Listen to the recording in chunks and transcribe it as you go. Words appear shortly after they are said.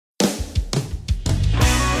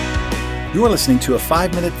You are listening to a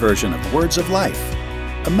 5-minute version of Words of Life,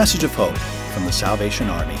 a message of hope from the Salvation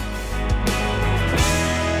Army.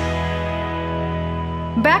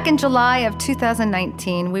 Back in July of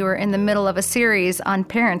 2019, we were in the middle of a series on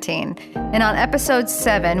parenting. And on episode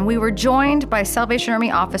 7, we were joined by Salvation Army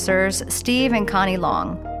officers Steve and Connie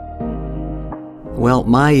Long. Well,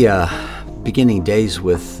 my beginning days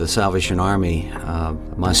with the Salvation Army,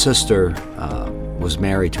 my sister was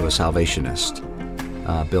married to a Salvationist,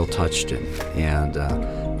 Bill Touchton. And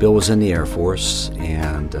Bill was in the Air Force,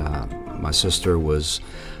 and my sister was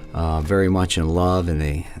very much in love, and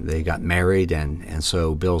they got married, and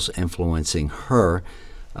so Bill's influencing her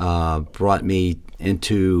brought me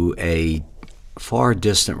into a far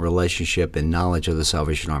distant relationship and knowledge of the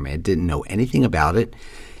Salvation Army. I didn't know anything about it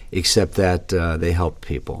except that they helped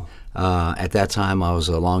people. At that time, I was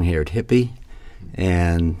a long-haired hippie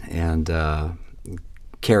and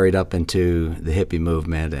carried up into the hippie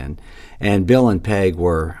movement, and Bill and Peg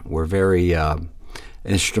were very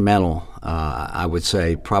instrumental, I would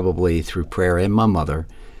say, probably through prayer and my mother,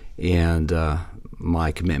 and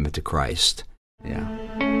my commitment to Christ. Yeah.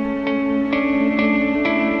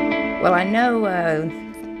 Well, I know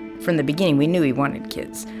from the beginning we knew he wanted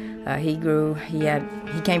kids. He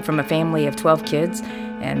came from a family of 12 kids,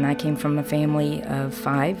 and I came from a family of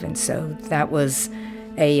 5, and so that was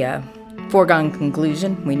a foregone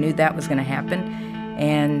conclusion. We knew that was going to happen,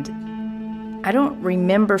 and I don't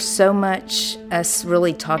remember so much us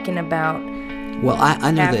really talking about. Well,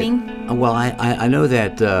 I know having. that. Well, I know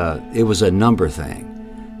that it was a number thing,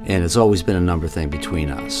 and it's always been a number thing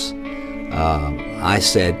between us. I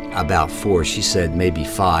said about 4. She said maybe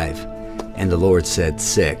 5, and the Lord said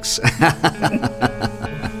 6.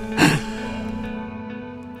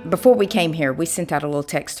 Before we came here, we sent out a little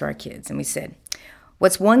text to our kids, and we said,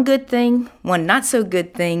 "What's one good thing, one not so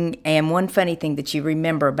good thing, and one funny thing that you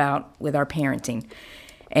remember about with our parenting?"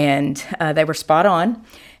 And they were spot on.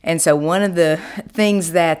 And so one of the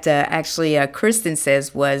things that actually Kristen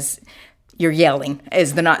says was, "You're yelling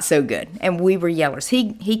is the not so good." And we were yellers.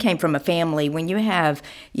 He came from a family, when you have,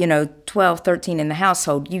 12, 13 in the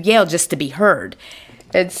household, you yell just to be heard.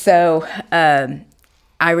 And so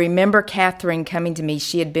I remember Catherine coming to me.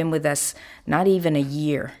 She had been with us not even a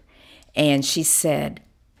year. And she said,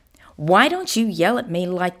 "Why don't you yell at me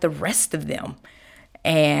like the rest of them?"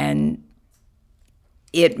 And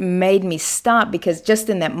it made me stop, because just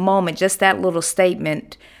in that moment, just that little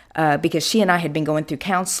statement, because she and I had been going through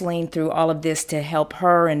counseling, through all of this to help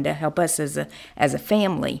her and to help us as a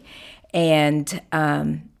family. And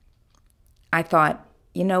I thought,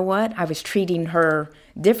 you know what? I was treating her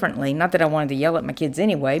differently. Not that I wanted to yell at my kids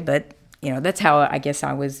anyway, but, that's how I guess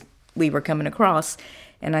we were coming across.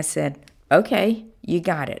 And I said, "Okay, you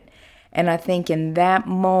got it." And I think in that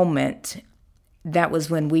moment, that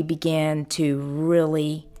was when we began to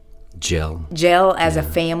really gel as a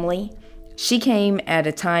family. She came at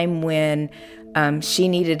a time when she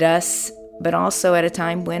needed us, but also at a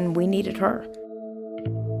time when we needed her.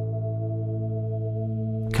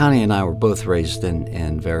 Connie and I were both raised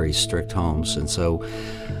in very strict homes, and so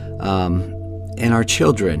and our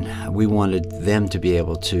children, we wanted them to be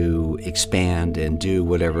able to expand and do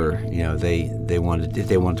whatever they wanted. If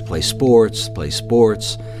they wanted to play sports.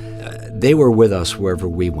 They were with us wherever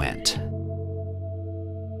we went.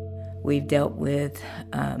 We've dealt with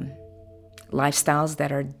lifestyles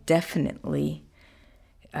that are definitely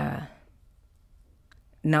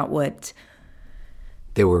not what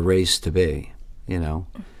they were raised to be,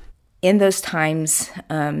 In those times,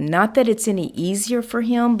 not that it's any easier for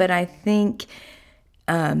him, but I think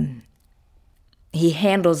he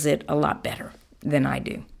handles it a lot better than I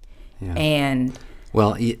do. Yeah. And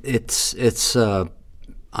well,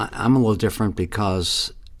 I'm a little different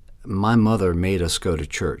because my mother made us go to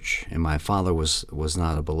church, and my father was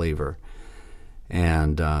not a believer.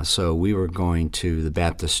 And so we were going to the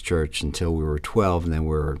Baptist church until we were 12, and then we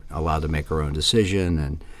were allowed to make our own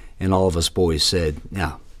decision. And all of us boys said,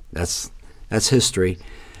 "Yeah, that's history.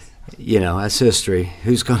 That's history.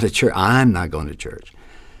 Who's going to church? I'm not going to church."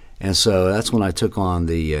 And so that's when I took on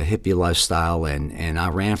the hippie lifestyle, and I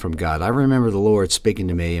ran from God. I remember the Lord speaking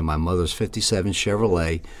to me in my mother's 57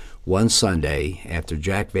 Chevrolet one Sunday after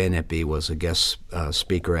Jack Van Impe was a guest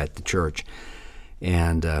speaker at the church,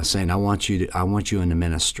 and saying, I want you in the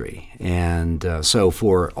ministry. And so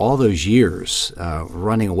for all those years,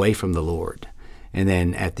 running away from the Lord, and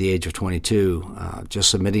then at the age of 22,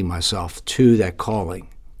 just submitting myself to that calling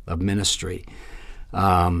of ministry.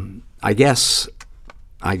 I guess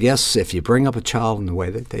if you bring up a child in the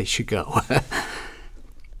way that they should go,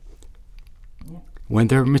 when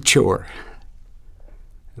they're mature,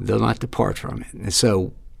 they'll not depart from it. And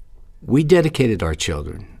so we dedicated our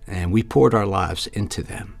children and we poured our lives into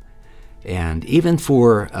them. And even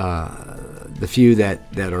for the few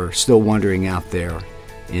that are still wandering out there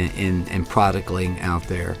and prodigaling out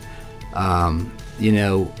there,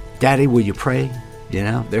 Daddy, will you pray?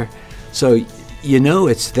 So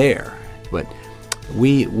it's there. But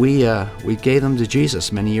we gave them to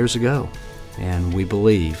Jesus many years ago, and we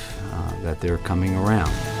believe that they're coming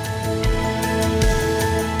around.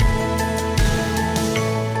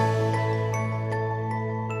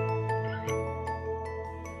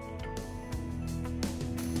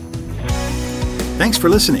 Thanks for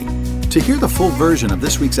listening. To hear the full version of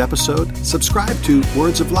this week's episode, subscribe to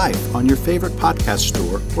Words of Life on your favorite podcast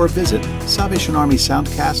store or visit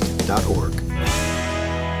SalvationArmySoundcast.org.